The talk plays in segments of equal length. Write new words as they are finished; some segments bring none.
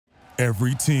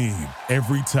Every team,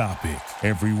 every topic,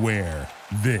 everywhere.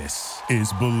 This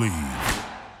is Believe.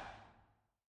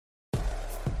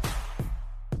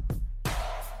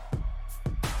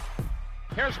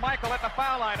 Here's Michael at the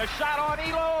foul line. A shot on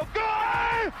Elo.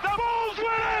 Good! The Bulls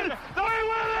win it! They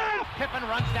win it! Pippen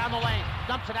runs down the lane,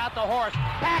 dumps it out to Horst.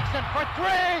 Paxson for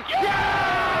three.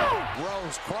 Yeah!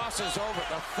 Rose crosses over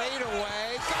the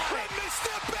fadeaway. Let me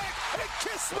step back and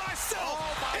kiss myself.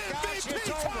 Oh my gosh, MVP it's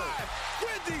time. over.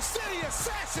 Windy City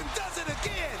Assassin does it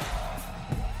again.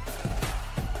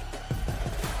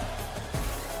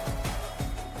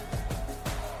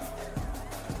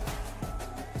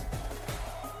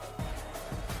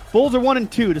 Bulls are 1-2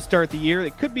 to start the year. They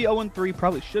could be 0-3,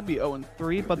 probably should be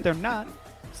 0-3, but they're not.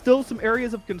 Still some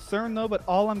areas of concern, though, but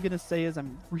all I'm going to say is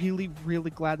I'm really,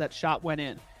 really glad that shot went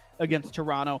in against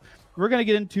Toronto. We're going to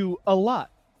get into a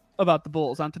lot about the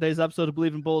Bulls on today's episode of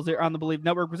Believe in Bulls here on the Believe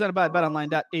Network, presented by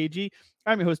BetOnline.ag.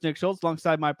 I'm your host, Nick Schultz,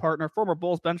 alongside my partner, former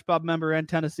Bulls Bench Bob member and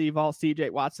Tennessee Vol, C.J.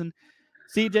 Watson.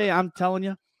 C.J., I'm telling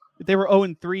you, if they were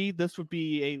 0-3, this would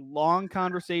be a long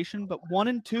conversation, but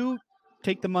 1-2,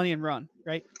 take the money and run,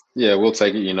 right? Yeah, we'll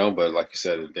take it, but like you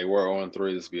said, if they were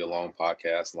 0-3, this would be a long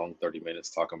podcast, long 30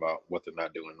 minutes talking about what they're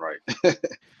not doing right.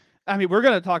 I mean, we're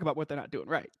going to talk about what they're not doing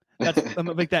right. I'm going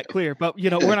to make that clear. But,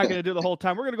 we're not going to do the whole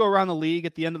time. We're going to go around the league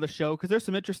at the end of the show because there's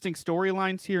some interesting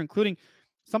storylines here, including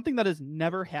something that has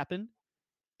never happened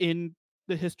in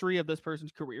the history of this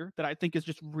person's career that I think is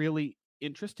just really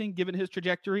interesting given his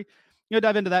trajectory.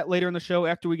 Dive into that later in the show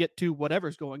after we get to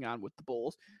whatever's going on with the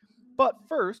Bulls. But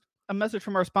first, a message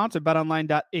from our sponsor,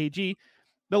 BetOnline.ag.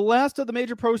 The last of the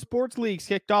major pro sports leagues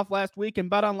kicked off last week, and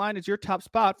BetOnline is your top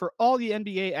spot for all the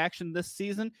NBA action this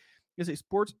season. There's a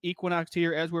sports equinox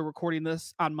here as we're recording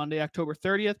this on Monday, October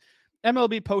 30th.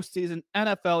 MLB postseason,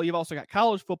 NFL. You've also got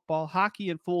college football, hockey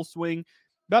in full swing.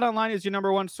 BetOnline is your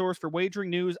number one source for wagering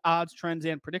news, odds, trends,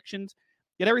 and predictions.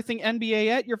 Get everything NBA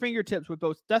at your fingertips with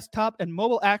both desktop and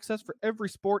mobile access for every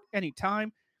sport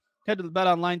anytime. Head to the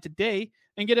BetOnline today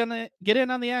and get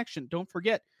in on the action. Don't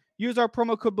forget, use our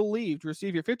promo code BELIEVE to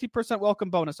receive your 50% welcome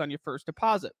bonus on your first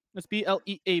deposit. That's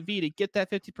BLEAV to get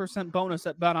that 50% bonus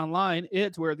at BetOnline.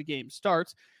 It's where the game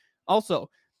starts. Also,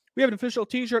 we have an official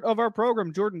t-shirt of our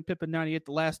program, Jordan Pippen 98,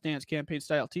 the Last Dance campaign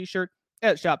style t-shirt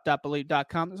at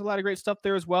shop.believe.com. There's a lot of great stuff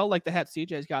there as well, like the hat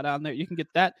CJ's got on there. You can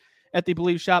get that at the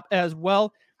Believe shop as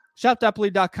well.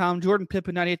 Shop.believe.com, Jordan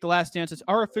Pippen 98, the Last Dance. It's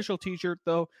our official t-shirt,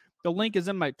 though. The link is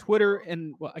in my Twitter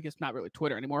and, well, I guess not really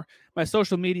Twitter anymore, my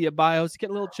social media bios. Get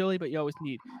a little chilly, but you always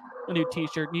need a new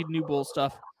t-shirt, need new Bulls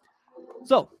stuff.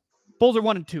 So, Bulls are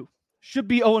 1-2. Should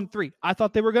be 0-3. I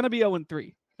thought they were going to be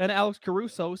 0-3. Then Alex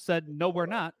Caruso said, no, we're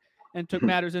not, and took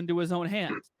matters into his own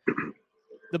hands.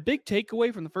 The big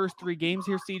takeaway from the first three games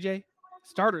here, CJ,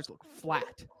 starters look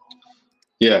flat.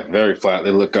 Yeah, very flat.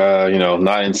 They look,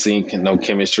 not in sync and no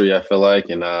chemistry, I feel like,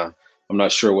 and I'm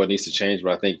not sure what needs to change,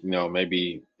 but I think,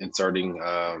 maybe inserting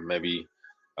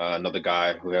another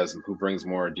guy who brings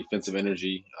more defensive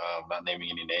energy, not naming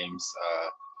any names,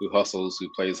 who hustles, who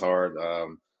plays hard,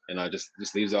 and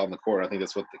just leaves out on the court. I think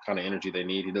that's what the kind of energy they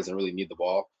need. He doesn't really need the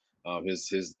ball. His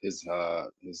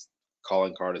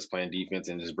calling card is playing defense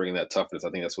and just bringing that toughness.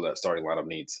 I think that's what that starting lineup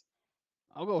needs.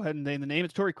 I'll go ahead and name the name.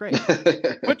 It's Torrey Craig.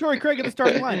 Put Torrey Craig in the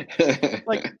starting lineup.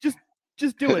 Like,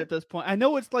 just do it at this point. I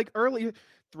know it's like early,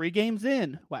 3 games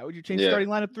in. Why would you change the starting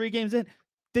lineup 3 games in?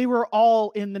 They were all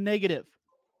in the negative.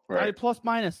 Right. Plus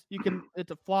minus.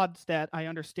 It's a flawed stat. I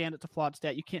understand it's a flawed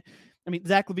stat. You can't. I mean,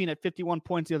 Zach LaVine had 51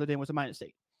 points the other day and was a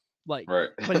 -8. Right.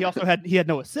 But he also had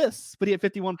no assists, but he had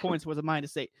 51 points, was a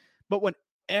 -8. But when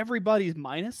everybody's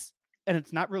minus and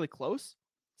it's not really close,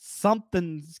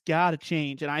 something's got to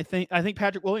change. And I think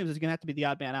Patrick Williams is going to have to be the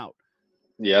odd man out.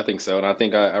 Yeah, I think so. And I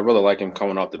think I really like him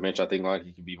coming off the bench. I think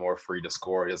he can be more free to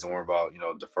score. He doesn't worry about,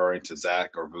 deferring to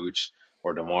Zach or Vooch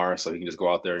or DeMar. So he can just go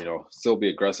out there, still be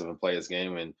aggressive and play his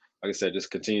game. And like I said, just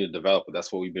continue to develop. But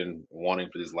that's what we've been wanting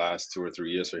for these last 2 or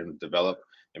 3 years, for him to develop.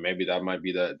 And maybe that might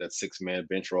be that 6-man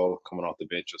bench role, coming off the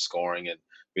bench of scoring and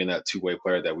being that two-way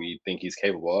player that we think he's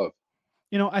capable of.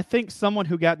 I think someone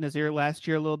who got in his ear last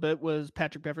year a little bit was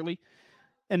Patrick Beverley.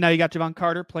 And now you got Javon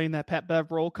Carter playing that Pat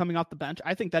Bev role coming off the bench.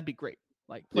 I think that'd be great.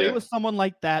 Play with someone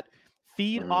like that,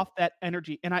 feed off that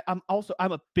energy. And I'm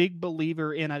a big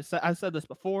believer in, I've said this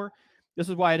before. This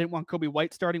is why I didn't want Kobe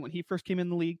White starting when he first came in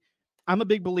the league. I'm a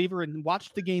big believer in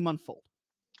watch the game unfold.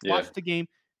 Watch the game,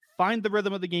 find the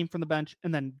rhythm of the game from the bench,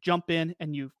 and then jump in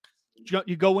and you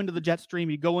go into the jet stream,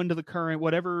 you go into the current,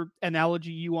 whatever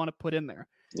analogy you want to put in there.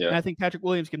 Yeah. And I think Patrick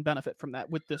Williams can benefit from that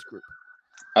with this group.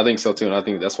 I think so too, and I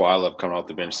think that's why I love coming off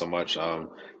the bench so much.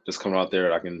 Just coming out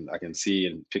there, I can see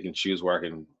and pick and choose where I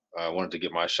can I wanted to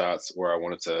get my shots, where I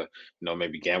wanted to,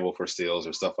 maybe gamble for steals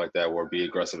or stuff like that, or be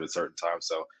aggressive at certain times.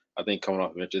 So I think coming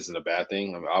off the bench isn't a bad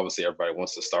thing. I mean, obviously everybody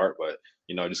wants to start, but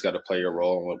just got to play your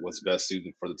role and what's best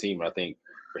suited for the team. And I think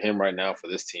for him right now, for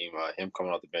this team, him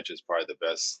coming off the bench is probably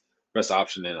the best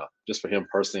option, and just for him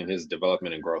personally and his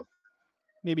development and growth.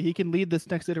 Maybe he can lead this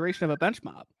next iteration of a bench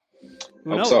mob. Who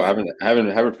Hope knows? so. I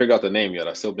haven't figured out the name yet.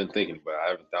 I've still been thinking, but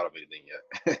I haven't thought of anything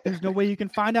yet. There's no way you can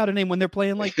find out a name when they're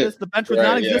playing like this. The bench was Right,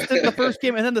 non-existent yeah. the first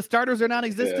game, and then the starters are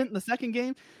non-existent Yeah. in the second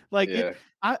game. Like, Yeah.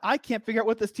 I can't figure out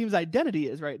what this team's identity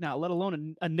is right now, let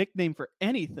alone a nickname for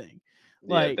anything.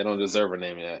 Yeah, Like, they don't deserve a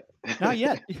name yet. not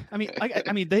yet. I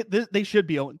mean, they should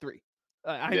be 0-3.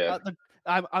 Yeah.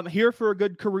 I'm here for a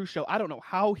good Caruso. I don't know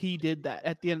how he did that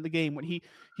at the end of the game when he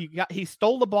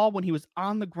stole the ball when he was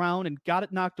on the ground and got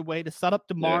it knocked away to set up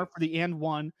DeMar Yeah. for the and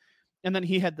one, and then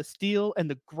he had the steal and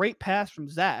the great pass from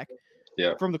Zach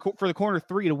Yeah. for the corner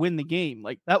three to win the game.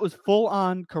 Like, that was full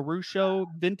on Caruso,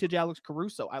 vintage Alex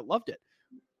Caruso. I loved it.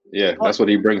 Yeah, that's what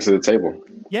he brings to the table.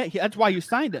 Yeah, that's why you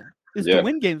signed him, is Yeah. to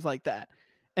win games like that.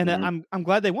 And Mhm. I'm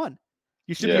glad they won.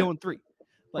 You should Yeah. be 0-3.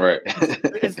 Like, Right.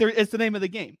 it's the name of the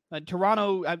game.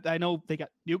 Toronto, I know they got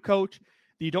new coach.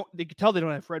 They can tell they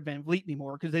don't have Fred VanVleet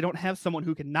anymore because they don't have someone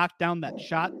who can knock down that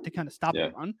shot to kind of stop Yeah.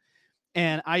 the run.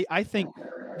 And I think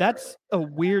that's a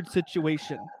weird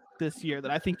situation this year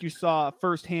that I think you saw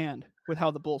firsthand with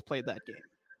how the Bulls played that game.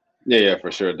 Yeah,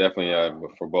 for sure. Definitely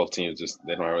for both teams, just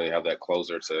they don't really have that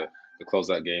closer to close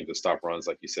that game, to stop runs,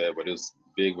 like you said. But it was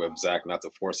big with Zach not to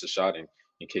force a shot and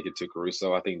kick it to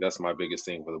Caruso. I think that's my biggest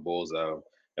thing for the Bulls.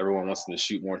 Everyone wants them to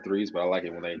shoot more threes, but I like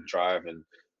it when they drive and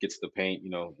get to the paint,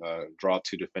 draw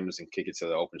two defenders and kick it to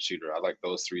the open shooter. I like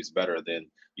those threes better than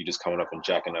you just coming up and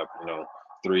jacking up,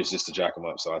 threes just to jack them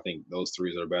up. So I think those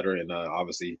threes are better. And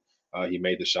obviously he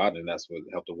made the shot, and that's what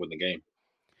helped him win the game.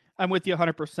 I'm with you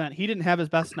 100%. He didn't have his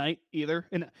best night either.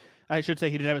 And I should say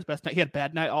he didn't have his best night. He had a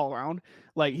bad night all around.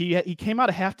 Like, he came out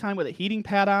of halftime with a heating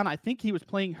pad on. I think he was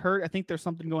playing hurt. I think there's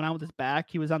something going on with his back.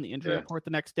 He was on the injury report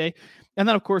the next day. And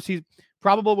then, of course, he's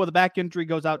probable with a back injury,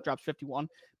 goes out, drops 51.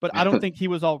 But I don't think he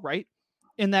was all right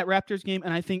in that Raptors game.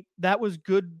 And I think that was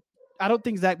good. I don't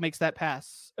think Zach makes that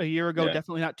pass a year ago. Yeah.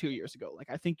 Definitely not 2 years ago. Like,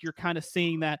 I think you're kind of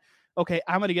seeing that, okay,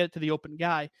 I'm going to get it to the open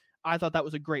guy. I thought that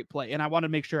was a great play. And I want to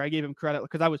make sure I gave him credit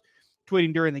because I was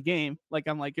tweeting during the game. Like,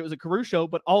 I'm like, it was a Caruso,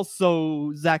 but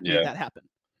also Zach made that happen.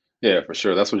 Yeah, for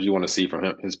sure. That's what you want to see from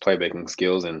him, his playmaking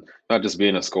skills, and not just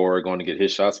being a scorer, going to get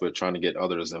his shots, but trying to get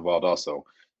others involved also.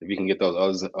 If you can get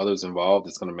those others involved,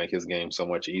 it's going to make his game so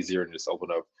much easier and just open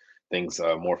up things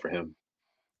more for him.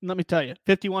 Let me tell you,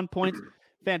 51 points,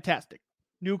 fantastic.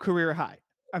 New career high.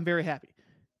 I'm very happy.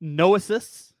 No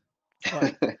assists.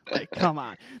 Like, come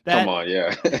on. Come on,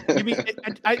 yeah. You mean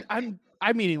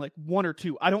I'm meaning like one or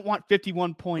two. I don't want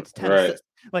 51 points, 10 Right. assists.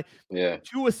 Like,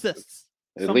 2 assists.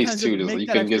 At Sometimes least two. just make You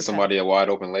that couldn't get extra somebody a wide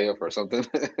open layup or something.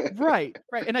 Right.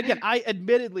 And again, I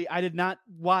did not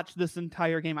watch this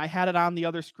entire game. I had it on the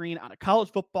other screen on a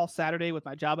college football Saturday with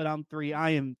my job at On 3.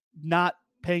 I am not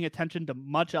paying attention to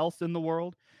much else in the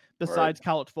world besides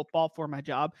college football for my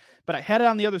job. But I had it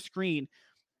on the other screen,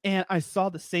 and I saw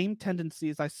the same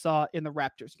tendencies I saw in the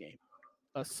Raptors game.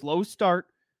 A slow start.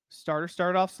 Starter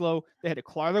started off slow. They had to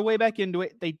claw their way back into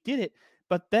it. They did it.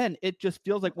 But then it just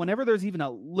feels like whenever there's even a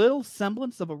little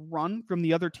semblance of a run from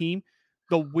the other team,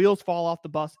 the wheels fall off the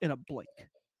bus in a blink.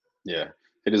 Yeah,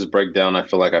 it just break down. I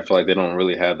feel like they don't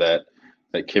really have that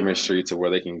chemistry to where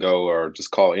they can go or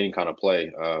just call any kind of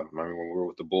play. I mean, when we were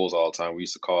with the Bulls all the time, we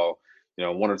used to call,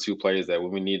 one or two plays that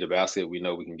when we need the basket, we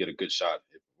know we can get a good shot,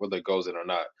 whether it goes in or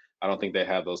not. I don't think they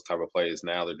have those type of plays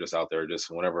now. They're just out there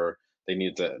just whenever they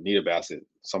need a basket,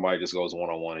 somebody just goes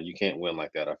one-on-one, and you can't win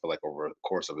like that, I feel like, over the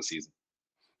course of a season.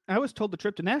 I was told the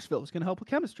trip to Nashville was going to help with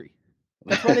chemistry.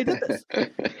 That's why they did this.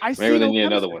 Maybe they need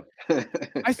another one.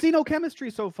 I see no chemistry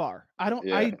so far. I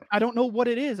don't know what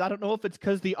it is. I don't know if it's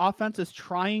because the offense is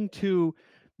trying to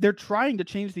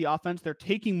change the offense. They're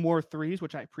taking more threes,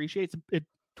 which I appreciate. It's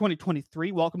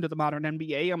 2023. Welcome to the modern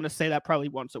NBA. I'm going to say that probably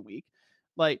once a week.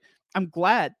 Like, I'm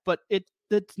glad, but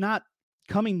it's not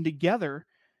coming together.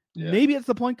 Yeah. Maybe it's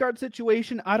the point guard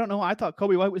situation. I don't know. I thought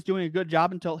Kobe White was doing a good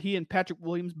job until he and Patrick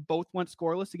Williams both went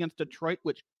scoreless against Detroit,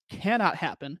 which cannot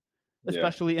happen,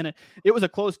 especially in it was a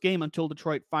close game until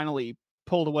Detroit finally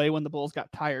pulled away when the Bulls got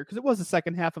tired, because it was the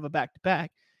second half of a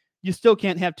back-to-back. You still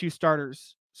can't have two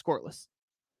starters scoreless.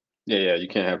 Yeah, you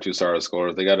can't have two starters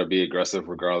scorers. They got to be aggressive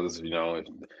regardless of, if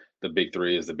the big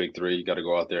three is the big three. You got to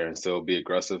go out there and still be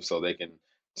aggressive so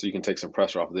you can take some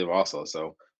pressure off of them also.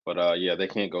 So, but they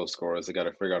can't go scorers. They got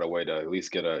to figure out a way to at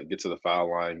least get to the foul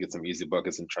line, get some easy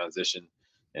buckets in transition,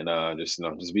 and just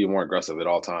be more aggressive at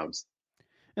all times.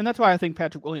 And that's why I think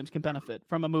Patrick Williams can benefit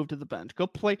from a move to the bench. Go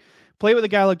play with a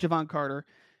guy like Javon Carter.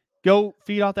 Go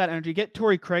feed out that energy. Get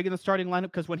Torrey Craig in the starting lineup,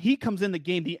 because when he comes in the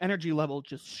game, the energy level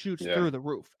just shoots through the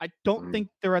roof. I don't think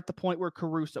they're at the point where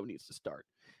Caruso needs to start.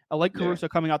 I like Caruso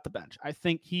coming out the bench. I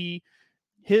think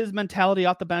his mentality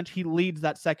off the bench, he leads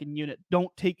that second unit. Don't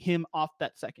take him off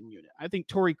that second unit. I think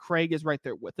Torrey Craig is right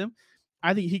there with him.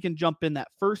 I think he can jump in that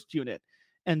first unit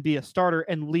and be a starter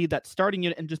and lead that starting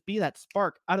unit and just be that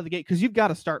spark out of the gate, because you've got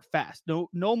to start fast. No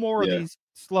more of these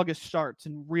sluggish starts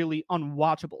and really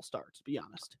unwatchable starts, to be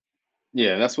honest.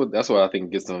 Yeah, that's what I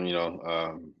think gets them,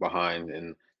 behind,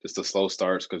 and just the slow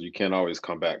starts, because you can't always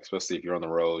come back, especially if you're on the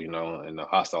road, in a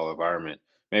hostile environment.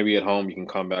 Maybe at home you can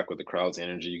come back with the crowd's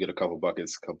energy, you get a couple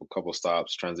buckets, couple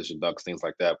stops, transition ducks, things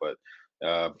like that. But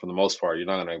for the most part, you're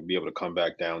not going to be able to come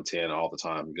back down 10 all the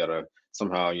time. You got to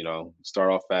somehow, start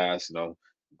off fast,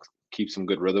 keep some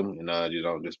good rhythm,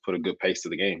 and just put a good pace to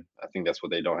the game. I think that's what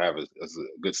they don't have is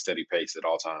a good steady pace at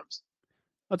all times.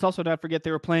 Let's also not forget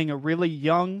they were playing a really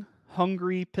young,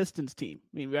 hungry Pistons team.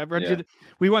 I mean,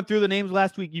 we went through the names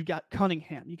last week. You got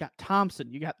Cunningham, you got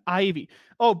Thompson, you got Ivy.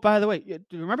 Oh, by the way, do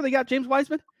you remember they got James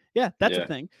Wiseman? Yeah, that's a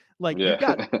thing. Like, you've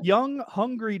got young,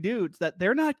 hungry dudes that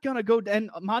they're not going to go. And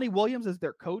Monty Williams is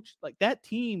their coach. Like, that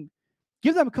team,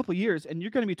 give them a couple of years, and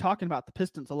you're going to be talking about the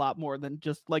Pistons a lot more than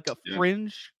just like a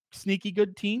fringe, sneaky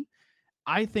good team.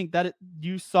 I think that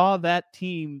you saw that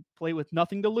team play with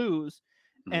nothing to lose.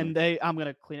 And I'm going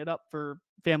to clean it up for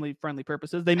family-friendly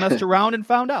purposes. They messed around and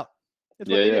found out.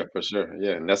 Yeah, for sure.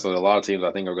 Yeah, and that's what a lot of teams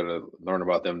I think are going to learn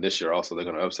about them this year. Also, they're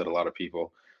going to upset a lot of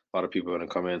people. A lot of people are going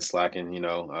to come in slacking,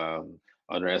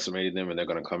 underestimating them, and they're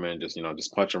going to come in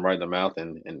just punch them right in the mouth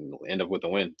and end up with a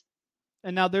win.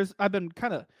 And now I've been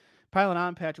kind of piling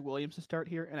on Patrick Williams to start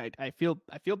here, and I feel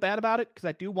bad about it, because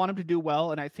I do want him to do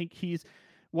well, and I think he's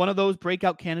one of those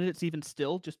breakout candidates even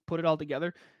still. Just put it all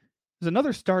together. There's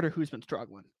another starter who's been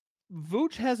struggling.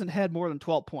 Vooch hasn't had more than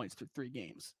 12 points through 3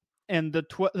 games. And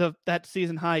that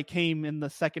season high came in the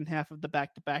second half of the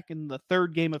back-to-back. In the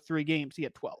third game of 3 games, he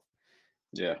had 12.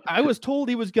 Yeah. I was told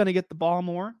he was going to get the ball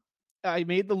more. I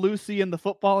made the Lucy and the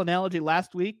football analogy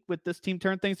last week with this team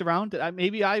turn things around.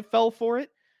 Maybe I fell for it.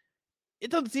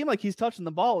 It doesn't seem like he's touching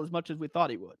the ball as much as we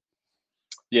thought he would.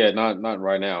 Yeah, not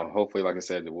right now. Hopefully, like I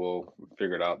said, we'll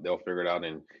figure it out. They'll figure it out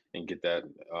and get that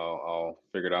all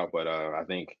figured out. But I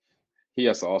think he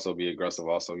has to also be aggressive.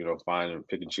 Also, find and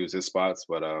pick and choose his spots.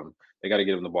 But they got to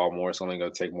get him the ball more. It's only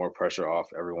going to take more pressure off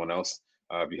everyone else.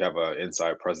 If you have an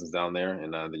inside presence down there,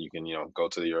 and then you can go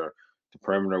to the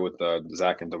perimeter with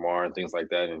Zach and DeMar and things like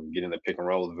that, and get in the pick and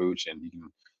roll with Vooch, and you can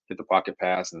hit the pocket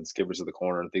pass and skip it to the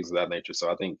corner and things of that nature. So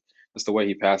I think that's the way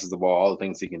he passes the ball, all the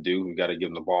things he can do. We got to give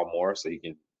him the ball more so he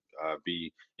can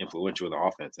be influential in the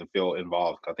offense and feel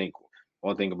involved. I think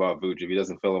one thing about Vooch, if he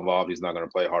doesn't feel involved, he's not going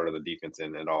to play hard on the defense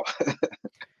and all.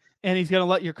 And he's going to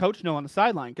let your coach know on the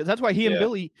sideline, because that's why he and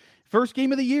Billy, first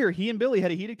game of the year, he and Billy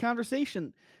had a heated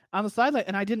conversation on the sideline,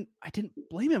 and I didn't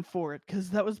blame him for it, because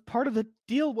that was part of the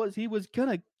deal. Was he was going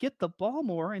to get the ball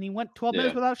more, and he went 12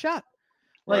 minutes without a shot.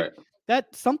 Like,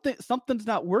 that something's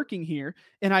not working here.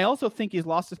 And I also think he's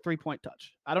lost his 3-point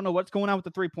touch. I don't know what's going on with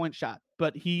the 3-point shot,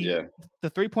 but the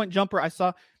 3-point jumper, I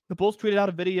saw the Bulls tweeted out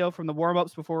a video from the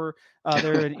warm-ups before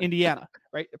they're in Indiana,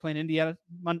 right? They're playing Indiana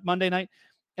Monday night,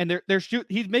 and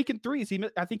he's making threes.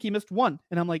 I think he missed one.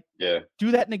 And I'm like,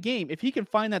 do that in a game. If he can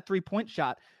find that 3-point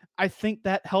shot, I think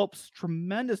that helps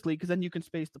tremendously, because then you can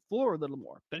space the floor a little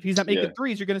more. But if he's not making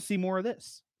threes, you're going to see more of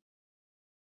this.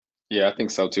 Yeah, I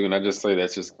think so too. And I just say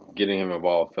that's just getting him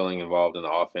involved, feeling involved in the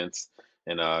offense,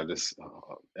 and just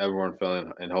everyone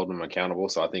feeling and holding him accountable.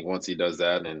 So I think once he does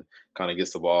that and kind of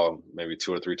gets the ball maybe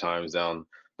 2 or 3 times down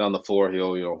the floor,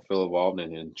 he'll feel involved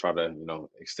and try to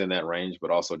extend that range, but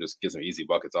also just get some easy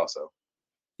buckets also.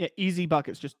 Yeah, easy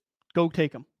buckets. Just go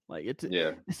take them. Like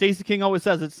Stacey King always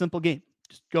says, it's a simple game.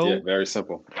 Just go. Yeah, very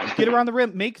simple. Get around the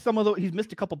rim. Make some of those. He's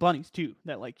missed a couple bunnies too.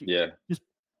 That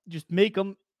just make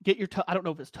them. Get your I don't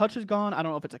know if his touch is gone. I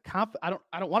don't know if it's I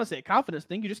don't want to say a confidence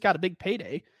thing. You just got a big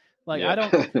payday. Like,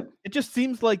 it just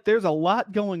seems like there's a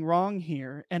lot going wrong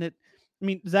here. And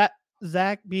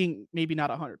Zach being maybe not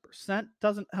 100%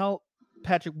 doesn't help.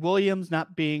 Patrick Williams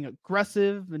not being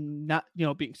aggressive and not,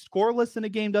 being scoreless in a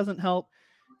game doesn't help.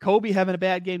 Kobe having a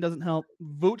bad game doesn't help.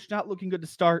 Vooch not looking good to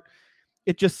start.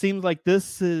 It just seems like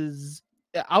this is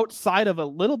outside of a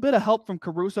little bit of help from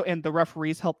Caruso, and the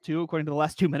referees help too, according to the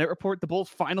last 2-minute report. The Bulls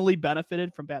finally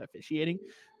benefited from bad officiating.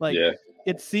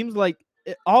 It seems like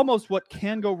almost what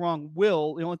can go wrong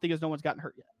will. The only thing is no one's gotten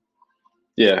hurt yet.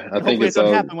 Yeah, I think Hopefully it's it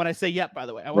doesn't happen when I say yep, by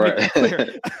the way. I want to make that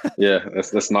clear. Yeah,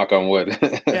 let's knock on wood.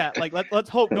 Yeah, like let's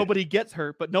hope nobody gets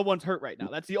hurt, but no one's hurt right now.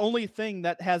 That's the only thing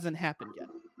that hasn't happened yet.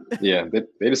 Yeah,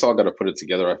 they just all got to put it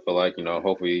together. I feel like,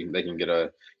 hopefully they can get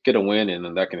a win, and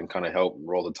then that can kind of help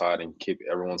roll the tide and keep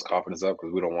everyone's confidence up,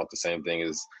 because we don't want the same thing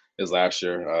as last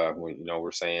year. When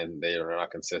we're saying they are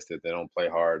not consistent, they don't play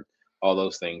hard, all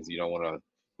those things. You don't want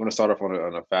to start off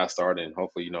on a fast start, and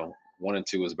hopefully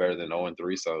 1-2 is better than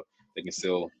 0-3, so they can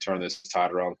still turn this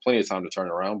tide around. Plenty of time to turn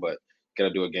around, but got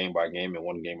to do it game by game and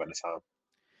one game at a time.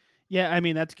 Yeah, I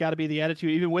mean, that's got to be the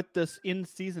attitude, even with this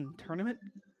in-season tournament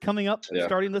coming up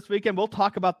starting this weekend. We'll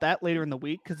talk about that later in the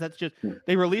week, because that's just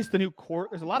they released the new court.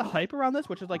 There's a lot of hype around this,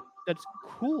 which is like, that's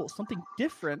cool, something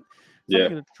different,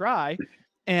 something to try.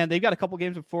 And they've got a couple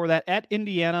games before that at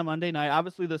Indiana Monday night.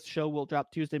 Obviously, this show will drop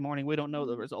Tuesday morning. We don't know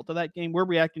the result of that game. We're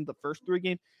reacting to the first 3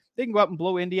 games. They can go out and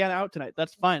blow Indiana out tonight.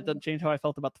 That's fine. It doesn't change how I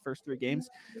felt about the first 3 games.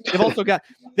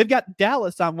 They've got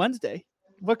Dallas on Wednesday.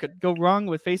 What could go wrong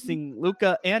with facing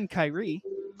Luka and Kyrie?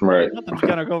 Right. Nothing's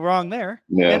gonna go wrong there.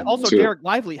 Yeah. And also Derek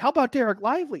Lively. How about Derek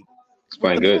Lively? He's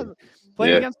playing good.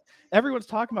 Playing against, everyone's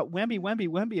talking about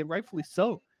Wemby, and rightfully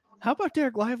so. How about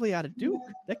Derek Lively out of Duke?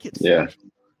 That kid's special.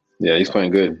 Yeah, he's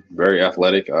playing good. Very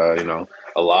athletic. A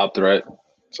lob threat.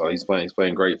 So he's playing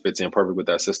great. Fits in perfect with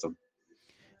that system.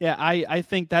 Yeah, I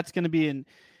think that's going to be an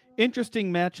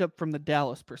interesting matchup from the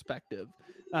Dallas perspective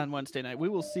on Wednesday night. We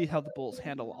will see how the Bulls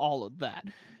handle all of that.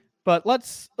 But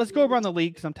let's go around the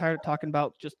league, because I'm tired of talking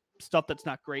about just stuff that's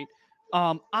not great.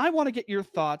 I want to get your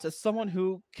thoughts as someone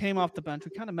who came off the bench.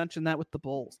 We kind of mentioned that with the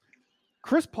Bulls.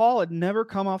 Chris Paul had never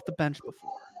come off the bench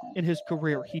before in his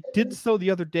career. He did so the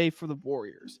other day for the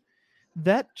Warriors.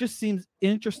 That just seems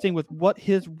interesting with what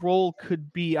his role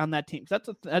could be on that team. That's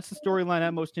the storyline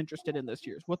I'm most interested in this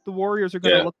year, is what the Warriors are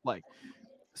going to look like.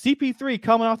 CP3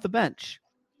 coming off the bench.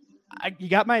 You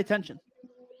got my attention.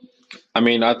 I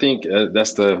mean, I think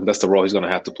that's the role he's going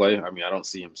to have to play. I mean, I don't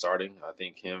see him starting. I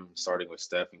think him starting with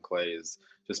Steph and Clay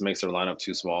just makes their lineup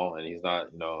too small, and he's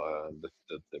not,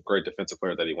 the great defensive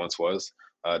player that he once was.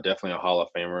 Definitely a Hall of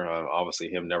Famer. Obviously,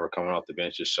 him never coming off the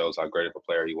bench just shows how great of a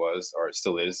player he was, or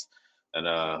still is,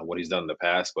 and what he's done in the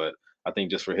past. But I think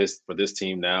just for this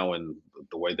team now and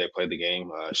the way they play the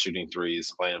game, shooting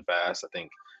threes, playing fast, I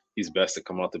think he's best to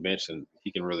come off the bench, and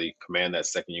he can really command that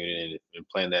second unit and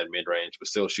play in that mid-range, but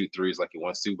still shoot threes like he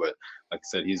wants to. But like I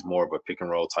said, he's more of a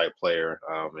pick-and-roll type player,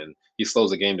 and he slows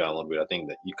the game down a little bit. I think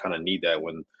that you kind of need that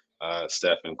when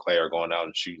Steph and Clay are going out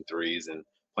and shooting threes and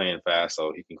playing fast,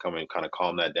 so he can come and kind of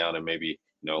calm that down and maybe,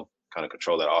 kind of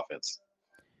control that offense.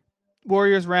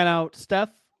 Warriors ran out Steph,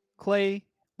 Clay,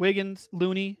 Wiggins,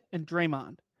 Looney, and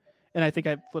Draymond. And I think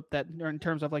I flipped that in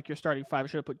terms of like your starting 5. I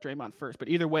should have put Draymond first, but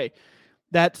either way,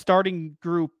 that starting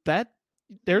group,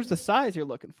 there's the size you're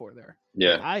looking for there.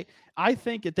 Yeah. I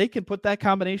think if they can put that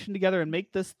combination together and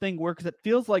make this thing work, because it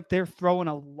feels like they're throwing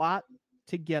a lot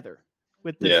together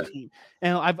with this team.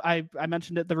 And I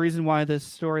mentioned it. The reason why this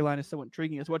storyline is so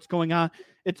intriguing is what's going on.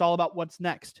 It's all about what's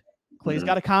next. Clay's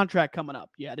got a contract coming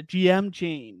up. You had a GM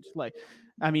change.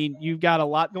 You've got a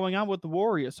lot going on with the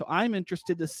Warriors. So I'm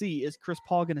interested to see, is Chris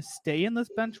Paul going to stay in this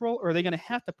bench role, or are they going to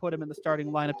have to put him in the starting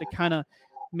lineup to kind of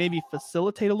maybe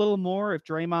facilitate a little more if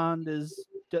Draymond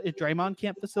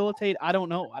can't facilitate? I don't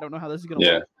know. I don't know how this is going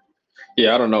to work.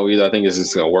 Yeah, I don't know either. I think it's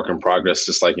just a work in progress,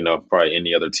 just like, probably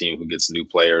any other team who gets new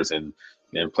players and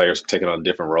players taking on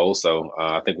different roles. So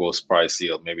I think we'll probably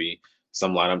see maybe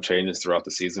some lineup changes throughout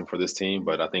the season for this team.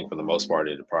 But I think for the most part,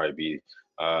 it'll probably be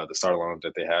the starting lineup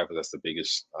that they have, because that's the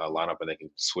biggest lineup, and they can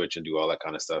switch and do all that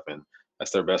kind of stuff. And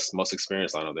that's their best, most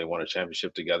experienced lineup. They won a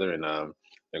championship together,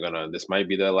 and this might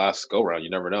be their last go round. You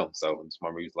never know. So this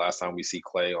might be the last time we see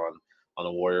Clay on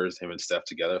the Warriors, him and Steph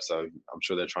together. So I'm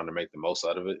sure they're trying to make the most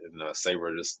out of it and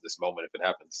savor this moment if it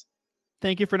happens.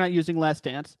 Thank you for not using Last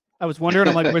Dance. I was wondering,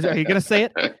 I'm like, are you going to say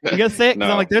it? You going to say it? Because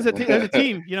I'm like, there's a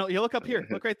team. You look up here.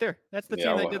 Look right there. That's the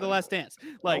team that did the Last Dance.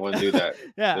 I wouldn't do that.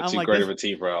 Yeah, they're I'm too like, great of a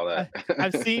team for all that.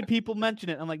 I've seen people mention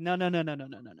it. I'm like, no.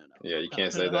 Yeah, you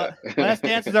can't say that. Last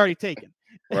Dance is already taken.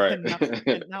 Right.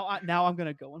 now I'm going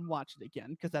to go and watch it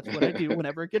again, because that's what I do.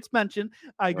 Whenever it gets mentioned,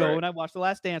 I go and I watch The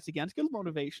Last Dance again. It's good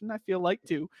motivation, I feel like,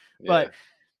 too. But,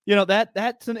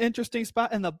 that's an interesting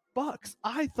spot. And the Bucks,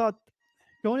 I thought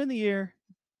going in the year,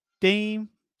 Dame,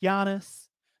 Giannis,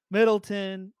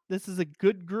 Middleton, this is a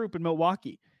good group in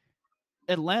Milwaukee.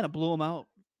 Atlanta blew them out.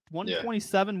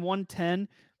 127-110.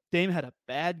 Dame had a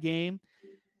bad game.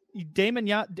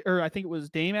 I think it was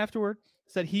Dame afterward,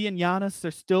 said he and Giannis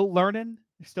are still learning.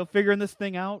 They're still figuring this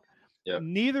thing out. Yep.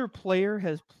 Neither player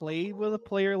has played with a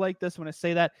player like this. When I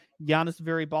say that, Giannis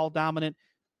very ball dominant.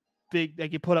 big,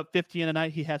 like he put up 50 in a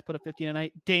night. He has put up 50 in a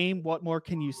night. Dame, what more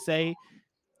can you say?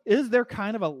 Is there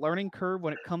kind of a learning curve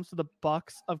when it comes to the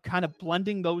Bucks of kind of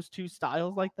blending those two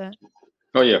styles like that?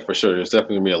 Oh yeah, for sure. There's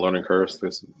definitely gonna be a learning curve.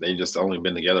 They just only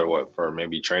been together for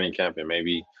maybe training camp and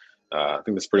maybe I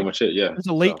think that's pretty much it. Yeah. It's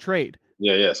a late So trade.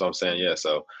 yeah. So I'm saying yeah.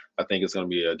 So I think it's gonna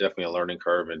be definitely a learning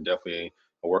curve and definitely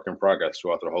a work in progress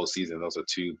throughout the whole season. Those are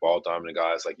two ball dominant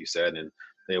guys, like you said, and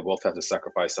they both have to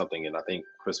sacrifice something. And I think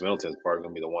Chris Middleton is probably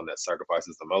gonna be the one that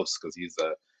sacrifices the most because he's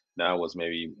now was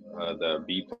maybe the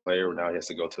B player. Now he has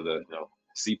to go to the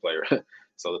C player.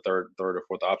 So the third or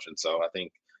fourth option. So I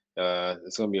think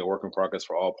it's going to be a work in progress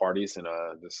for all parties, and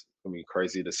it's going to be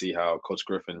crazy to see how Coach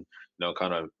Griffin,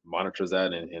 kind of monitors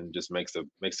that and just makes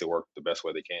it work the best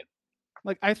way they can.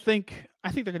 Like I think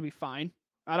they're going to be fine.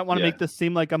 I don't want to Yeah. make this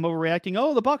seem like I'm overreacting.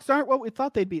 Oh, the Bucks aren't what we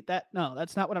thought they'd be. No,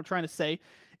 that's not what I'm trying to say.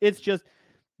 It's just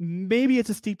maybe it's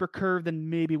a steeper curve than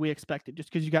maybe we expected,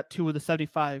 just because you got two of the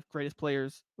 75 greatest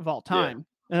players of all time,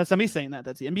 and that's not me saying that.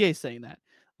 That's the NBA saying that.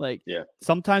 Like,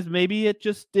 sometimes maybe it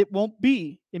won't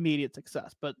be immediate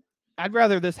success, but I'd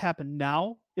rather this happen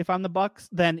now if I'm the Bucks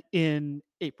than in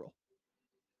April.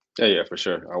 Yeah, for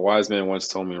sure. A wise man once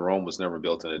told me Rome was never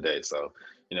built in a day. So,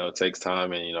 it takes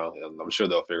time, and I'm sure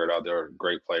they'll figure it out. They're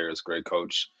great players, great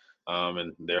coach,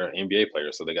 and they're NBA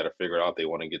players, so they got to figure it out. They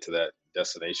want to get to that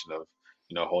destination of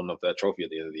holding up that trophy at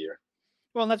the end of the year.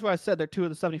 Well, and that's why I said they're two of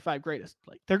the 75 greatest.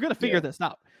 Like they're going to figure this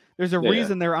out. There's a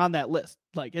reason they're on that list.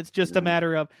 Like it's just a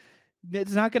matter of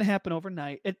it's not going to happen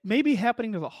overnight. It may be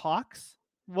happening to the Hawks.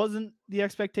 Wasn't the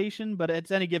expectation, but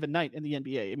it's any given night in the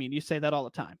NBA. I mean, you say that all the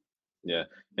time. Yeah,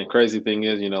 and crazy thing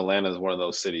is, Atlanta is one of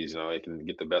those cities. It can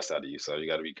get the best out of you, so you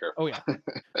got to be careful.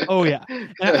 Oh yeah.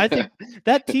 And I think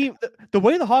that team, the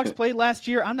way the Hawks played last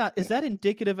year, is that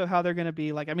indicative of how they're going to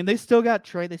be? Like, I mean, they still got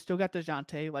Trey, they still got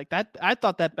DeJounte. Like that, I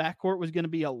thought that backcourt was going to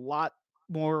be a lot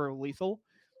more lethal.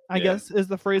 I guess is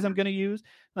the phrase I'm going to use.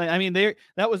 Like, I mean,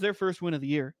 that was their first win of the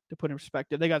year, to put in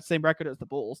perspective. They got the same record as the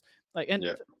Bulls. Like, and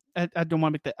I don't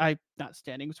want to make that. I'm not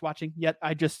standing watching yet.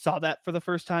 I just saw that for the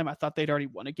first time. I thought they'd already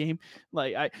won a game.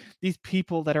 Like these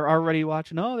people that are already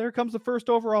watching. Oh, there comes the first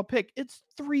overall pick. It's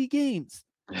 3 games.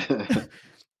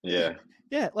 Yeah.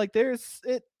 Like there's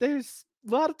a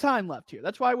lot of time left here.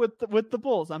 That's why with the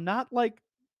Bulls, I'm not like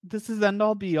this is end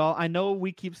all be all. I know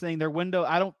we keep saying their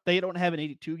window. They don't have an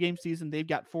 82 game season. They've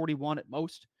got 41 at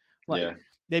most. Like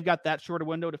they've got that short a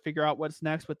window to figure out what's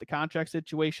next with the contract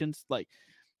situations. Like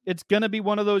it's going to be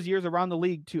one of those years around the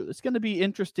league too. It's going to be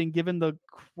interesting given the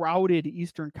crowded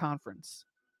Eastern Conference.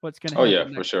 What's going to happen? Oh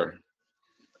yeah, for sure.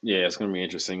 Yeah, it's going to be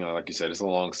interesting. Like you said, it's a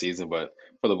long season, but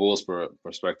for the Bulls'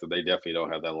 perspective, they definitely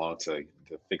don't have that long to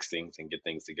fix things and get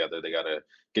things together. They got to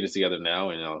get it together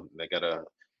now, and they got to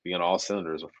be on all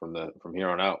cylinders from here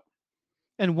on out.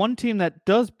 And one team that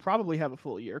does probably have a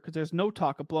full year, because there's no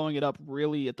talk of blowing it up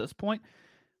really at this point.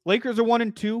 Lakers are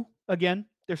 1-2 again.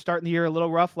 They're starting the year a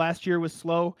little rough. Last year was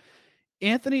slow.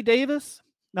 Anthony Davis,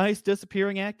 nice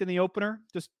disappearing act in the opener,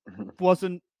 just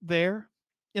wasn't there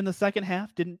in the second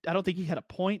half. I don't think he had a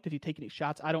point. Did he take any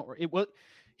shots?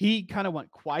 He kind of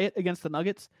went quiet against the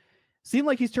Nuggets. Seemed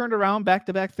like he's turned around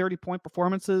back-to-back 30-point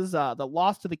performances. The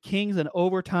loss to the Kings in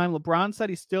overtime. LeBron said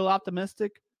he's still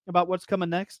optimistic about what's coming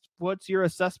next. What's your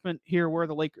assessment here where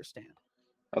the Lakers stand?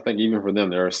 I think even for them,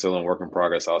 they're still in work in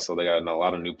progress. Also, they got a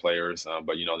lot of new players,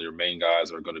 but their main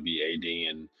guys are going to be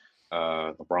AD and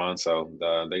LeBron. So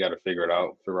they got to figure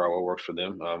out what works for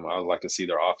them. I would like to see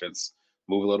their offense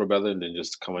move a little better than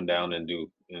just coming down and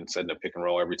setting a pick and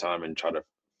roll every time and try to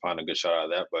find a good shot out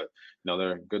of that. But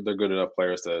they're good. They're good enough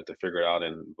players to figure it out,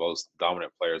 and both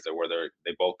dominant players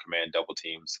they both command double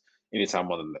teams anytime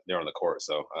they're on the court.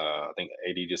 So I think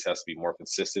AD just has to be more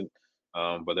consistent.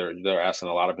 But they're asking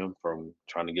a lot of him from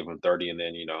trying to give him 30 and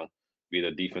then be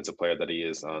the defensive player that he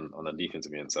is on the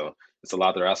defensive end. So it's a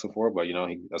lot they're asking for, but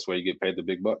that's where you get paid the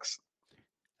big bucks.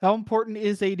 How important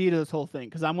is AD to this whole thing?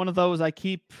 Because I'm one of those. I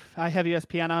have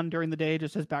ESPN on during the day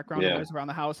just as background noise around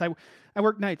the house. I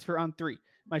work nights for On 3.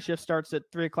 My shift starts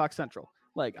at 3:00 Central.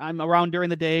 Like I'm around during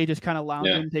the day, just kind of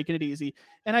lounging, taking it easy.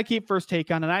 And I keep First Take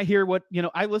on, and I hear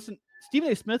I listen. Stephen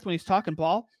A. Smith, when he's talking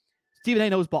ball, Stephen A.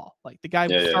 knows ball. Like the guy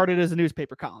started as a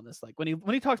newspaper columnist. Like when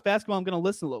he talks basketball, I'm going to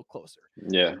listen a little closer.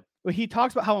 Yeah. But he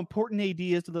talks about how important AD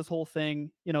is to this whole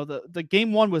thing. The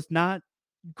game 1 was not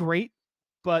great,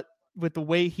 but with the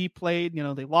way he played,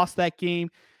 they lost that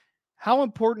game. How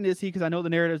important is he? Because I know the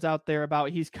narrative's out there about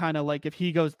he's kind of like if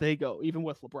he goes, they go, even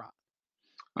with LeBron.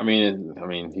 I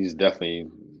mean, he's definitely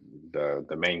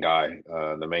the main guy,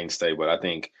 the mainstay. But I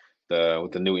think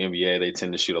with the new NBA, they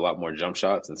tend to shoot a lot more jump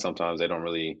shots, and sometimes they don't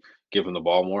really give him the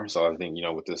ball more. So I think,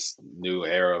 with this new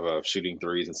era of shooting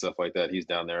threes and stuff like that, he's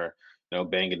down there,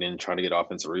 banging in, trying to get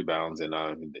offensive rebounds, and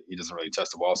he doesn't really touch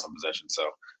the ball some possessions. So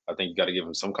I think you got to give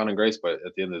him some kind of grace. But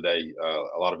at the end of the day,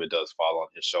 a lot of it does fall on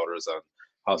his shoulders on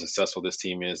how successful this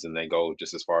team is, and they go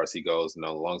just as far as he goes. As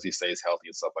long as he stays healthy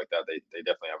and stuff like that, they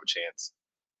definitely have a chance.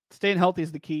 Staying healthy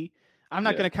is the key. I'm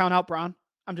not going to count out Bron.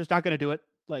 I'm just not going to do it.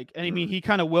 He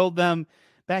kind of willed them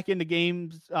back into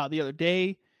games the other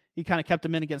day. He kind of kept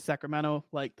them in against Sacramento.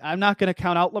 I'm not going to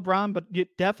count out LeBron, but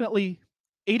definitely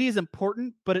AD is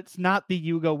important, but it's not the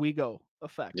you go, we go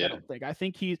effect. Yeah. I don't think. I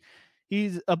think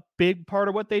he's a big part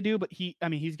of what they do, but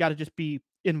he's got to just be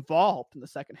involved in the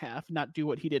second half, not do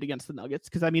what he did against the Nuggets.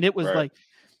 Because it was right.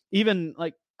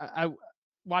 I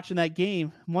watching that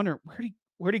game, I'm wondering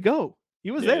where'd he go?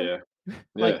 He was there.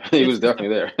 Yeah, he was definitely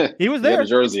there. He was there. He had a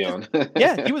jersey on.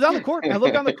 Yeah, he was on the court. I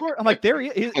look on the court. I'm like, there he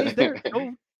is. He's there.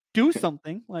 Go do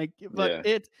something.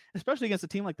 It's especially against a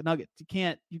team like the Nuggets.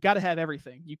 You got to have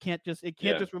everything. You can't just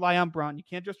just rely on Bron. You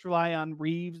can't just rely on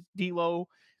Reeves, D'Lo.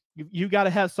 You got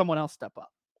to have someone else step up.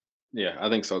 Yeah, I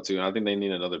think so too. I think they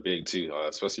need another big too,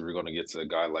 especially if we're going to get to a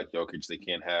guy like Jokic. They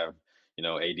can't have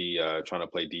AD trying to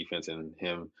play defense and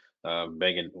him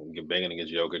banging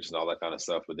against Jokic and all that kind of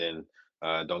stuff, but then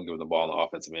don't give him the ball on the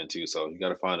offensive end too. So you got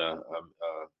to find a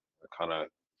kind of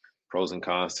pros and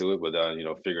cons to it, but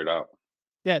figure it out.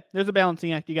 Yeah, there's a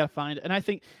balancing act you got to find, and I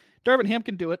think Darvin Ham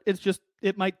can do it. It's just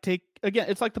it might take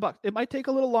it's like the Bucks. It might take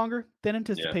a little longer than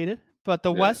anticipated, but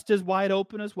the West is wide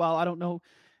open as well. I don't know,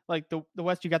 the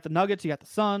West. You got the Nuggets, you got the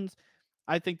Suns.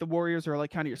 I think the Warriors are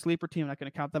kind of your sleeper team. I'm not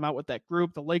going to count them out with that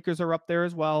group. The Lakers are up there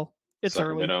as well. It's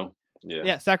Sacramento. Early.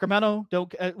 Yeah, Sacramento.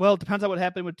 It depends on what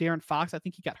happened with De'Aaron Fox. I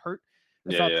think he got hurt.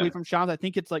 I saw a tweet from Shams. I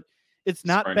think it's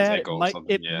not bad.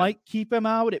 It might keep him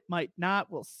out. It might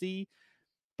not. We'll see.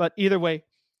 But either way,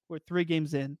 we're 3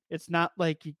 games in. It's not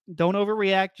like you don't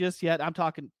overreact just yet. I'm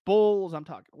talking Bulls. I'm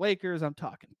talking Lakers. I'm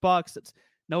talking Bucks. It's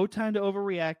no time to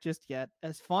overreact just yet.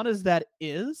 As fun as that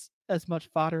is, as much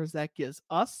fodder as that gives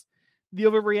us, the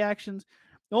overreactions.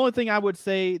 The only thing I would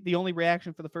say, the only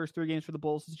reaction for the first 3 games for the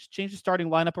Bulls is just change the starting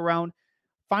lineup around.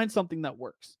 Find something that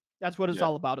works. That's what it's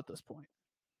all about at this point.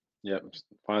 Yeah,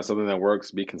 find something that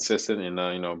works, be consistent,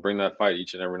 and bring that fight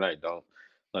each and every night. Don't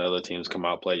let other teams come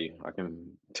out play you. I can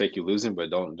take you losing,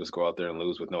 but don't just go out there and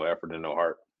lose with no effort and no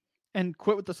heart. And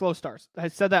quit with the slow starts. I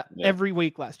said that every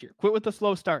week last year. Quit with the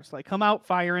slow starts. Come out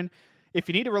firing. If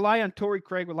you need to rely on Torrey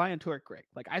Craig, rely on Torrey Craig.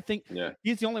 I think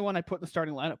he's the only one I put in the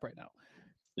starting lineup right now.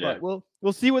 Yeah. But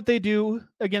we'll see what they do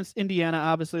against Indiana.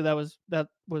 Obviously, that was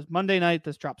Monday night.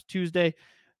 This drops Tuesday.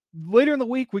 Later in the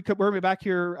week, we're going to be back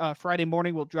here Friday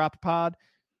morning. We'll drop a pod.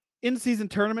 In-season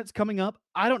tournaments coming up.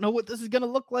 I don't know what this is going to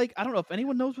look like. I don't know if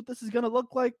anyone knows what this is going to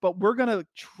look like, but we're going to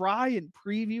try and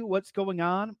preview what's going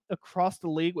on across the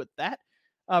league with that.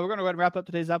 We're going to go ahead and wrap up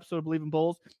today's episode of Believe in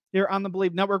Bulls here on the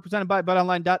Believe Network, presented by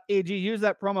BetOnline.ag. Use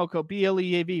that promo code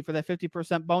BLEAV for that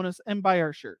 50% bonus and buy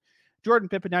our shirt. Jordan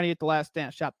Pippen 98 The Last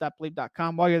Dance.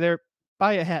 Shop.believe.com. While you're there,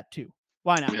 buy a hat too.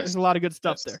 Why not? There's a lot of good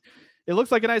stuff there. It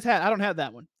looks like a nice hat. I don't have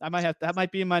that one. That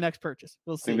might be in my next purchase.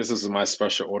 We'll see. I think this is my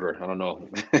special order. I don't know.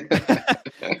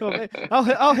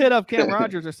 I'll hit up Cam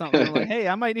Rogers or something. I'm like, hey,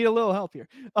 I might need a little help here.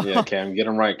 Yeah, Cam, get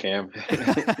him right, Cam.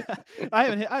 I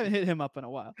haven't hit him up in a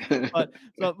while. But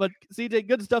CJ,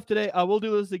 good stuff today. We'll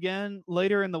do this again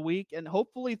later in the week, and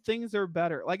hopefully things are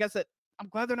better. Like I said, I'm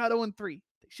glad they're not 0-3. They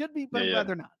should be, but I'm glad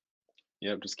they're not.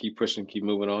 Yep, just keep pushing, keep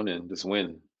moving on, and just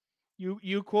win.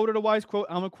 You quoted a wise quote.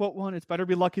 I'm gonna quote one. It's better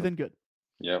be lucky than good.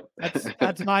 Yep.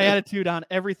 That's my attitude on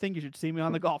everything. You should see me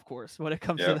on the golf course when it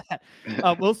comes to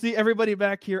that. We'll see everybody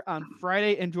back here on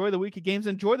Friday. Enjoy the week of games.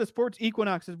 Enjoy the sports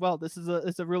equinox as well.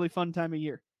 It's a really fun time of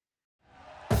year.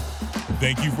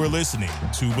 Thank you for listening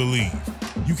to Believe.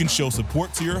 You can show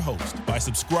support to your host by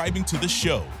subscribing to the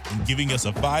show and giving us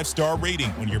a 5-star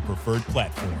rating on your preferred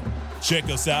platform. Check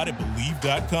us out at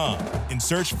Believe.com and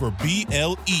search for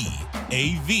BLEAV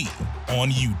on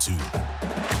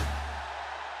YouTube.